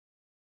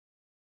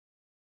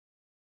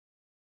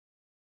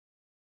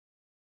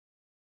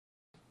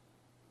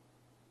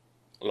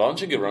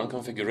Launching a run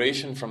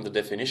configuration from the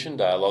definition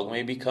dialog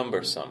may be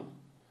cumbersome.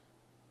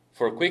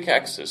 For quick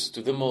access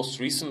to the most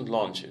recent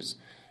launches,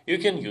 you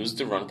can use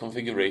the Run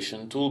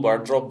Configuration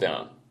toolbar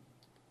drop-down.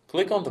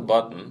 Click on the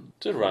button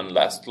to run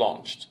last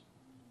launched.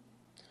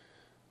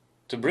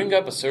 To bring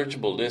up a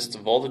searchable list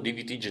of all the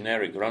DVT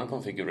generic run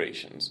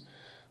configurations,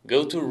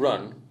 go to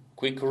Run,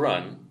 Quick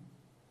Run,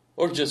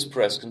 or just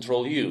press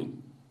Ctrl-U.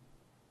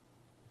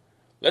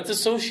 Let's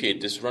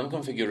associate this run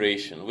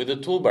configuration with the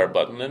toolbar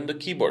button and the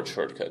keyboard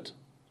shortcut.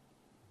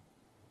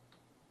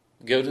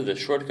 Go to the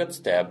Shortcuts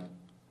tab,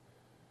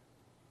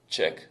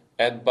 check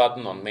Add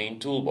Button on Main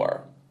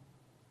Toolbar,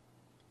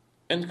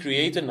 and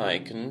create an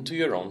icon to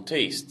your own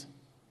taste.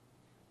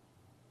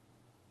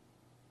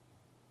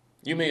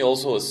 You may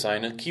also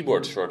assign a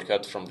keyboard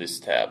shortcut from this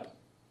tab.